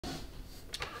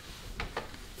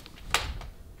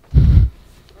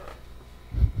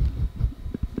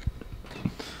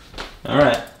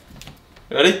Alright.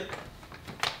 Ready?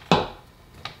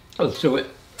 Let's do it.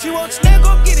 She wants snack,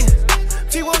 go get it.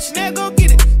 She wants snack, go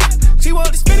get it. She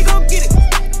wants the spinny, go get it.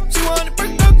 She wants the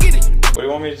brick, go get it. What do you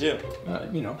want me to do?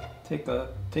 You know, take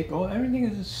all, everything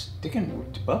is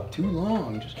sticking up too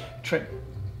long. Just try,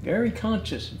 very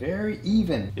conscious, very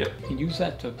even. Yep. And use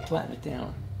that to flatten it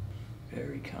down.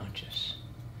 Very conscious,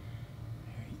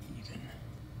 very even.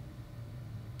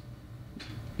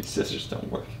 These scissors don't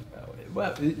work.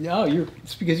 Well, no,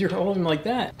 it's because you're holding them like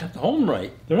that. You have to hold them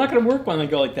right. They're not going to work when they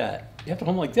go like that. You have to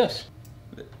hold them like this.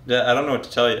 Yeah, I don't know what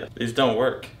to tell you. These don't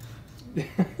work.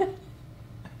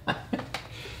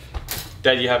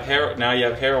 Dad, you have hair. Now you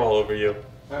have hair all over you.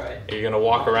 All right. Are you gonna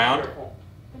walk around?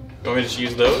 You want me to just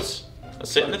use those? I'll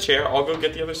sit in the chair. I'll go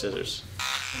get the other scissors.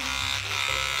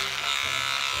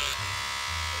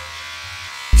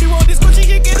 She want this Gucci,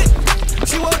 she get it.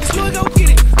 She want this Louis, go get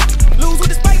it. Lose with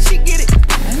the spice, she get it.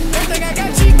 Everything I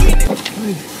got, she get it.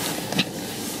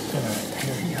 All right,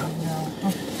 here we go.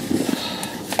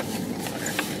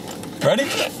 Ready?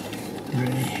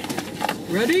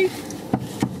 Ready?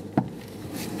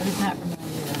 What does that remind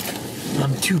you of?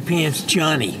 I'm Two Pants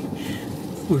Johnny.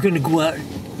 We're gonna go out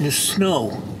in the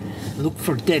snow and look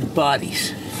for dead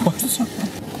bodies. Oh,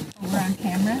 we're on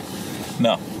camera?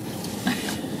 No.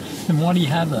 Then why do you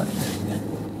have that?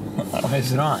 Why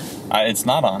is it on? It's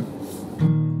not on.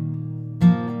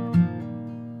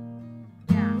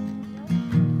 Yeah.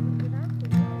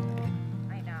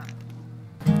 I know.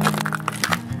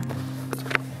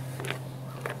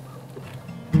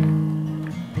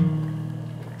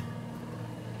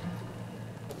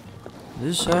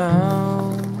 This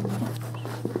house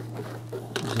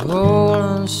is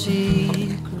holding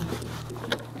secret.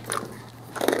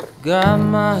 Got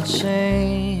my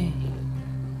chain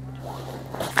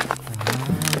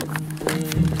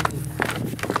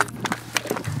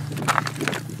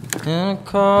in a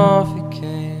coffee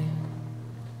can.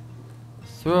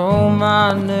 Throw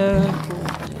my nickel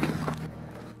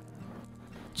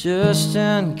just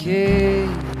in case.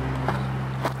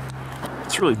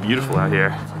 It's really beautiful out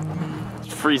here.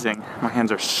 It's freezing. My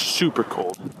hands are super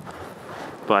cold.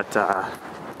 But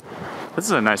this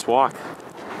is a nice walk.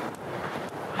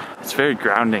 It's very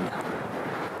grounding.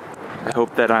 I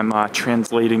hope that I'm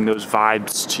translating those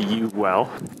vibes to you well.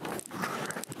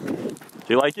 Do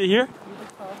you like it here?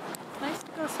 It's nice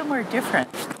to go somewhere different.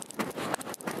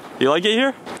 You like it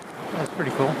here? That's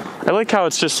pretty cool. I like how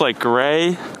it's just like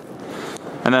gray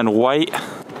and then white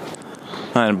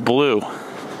and then blue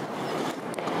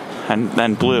and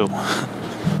then blue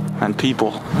and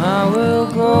people. I will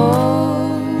go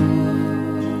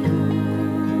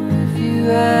if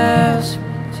you ask me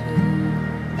to.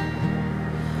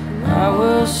 I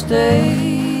will stay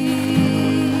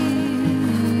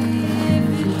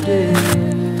if you dare.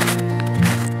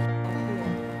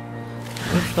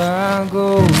 If I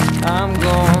go, I'm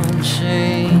gonna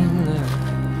change that.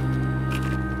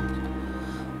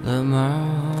 Let my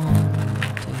heart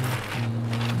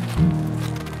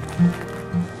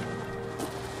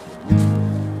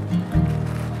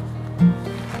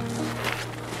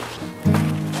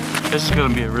This is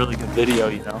gonna be a really good video,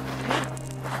 you know.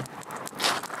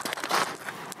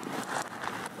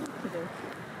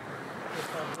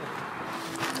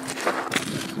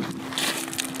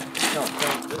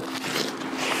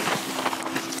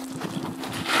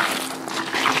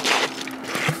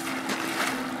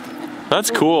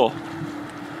 That's cool.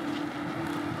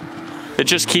 It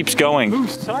just keeps going. Move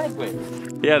sideways.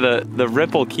 Yeah, the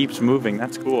ripple keeps moving.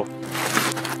 That's cool.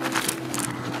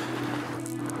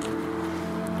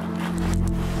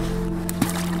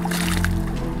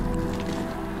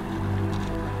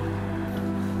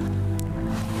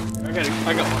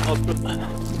 I got one. I'll put that.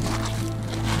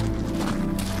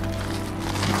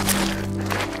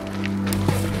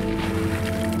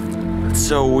 It's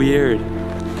so weird.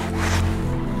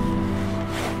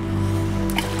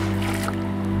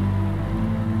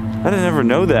 I didn't ever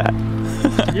know that.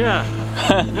 Yeah.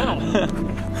 No.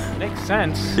 Makes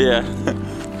sense. Yeah.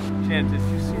 Jan, did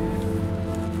you see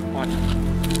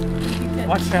it?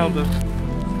 Watch how the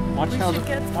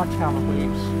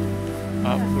waves,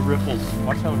 the ripples.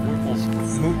 Watch how the ripples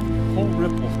move. Whole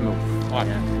ripples move. Watch.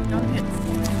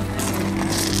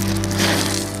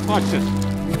 Watch this.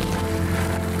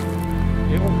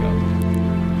 It will go.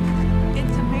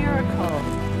 It's a miracle.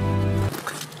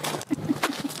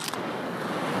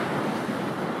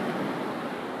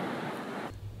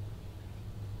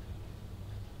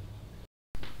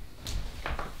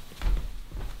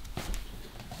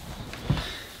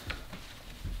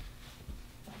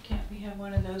 Can't we have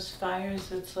one of those fires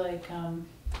that's like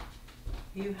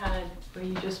you had, where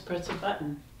you just press a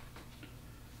button?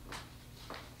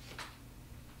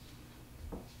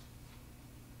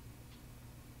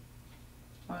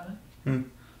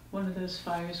 one of those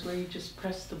fires where you just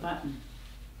press the button.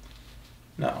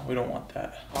 No, we don't want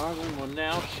that. Arlen will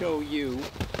now show you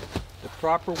the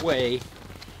proper way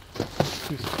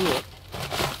to split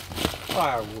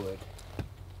firewood.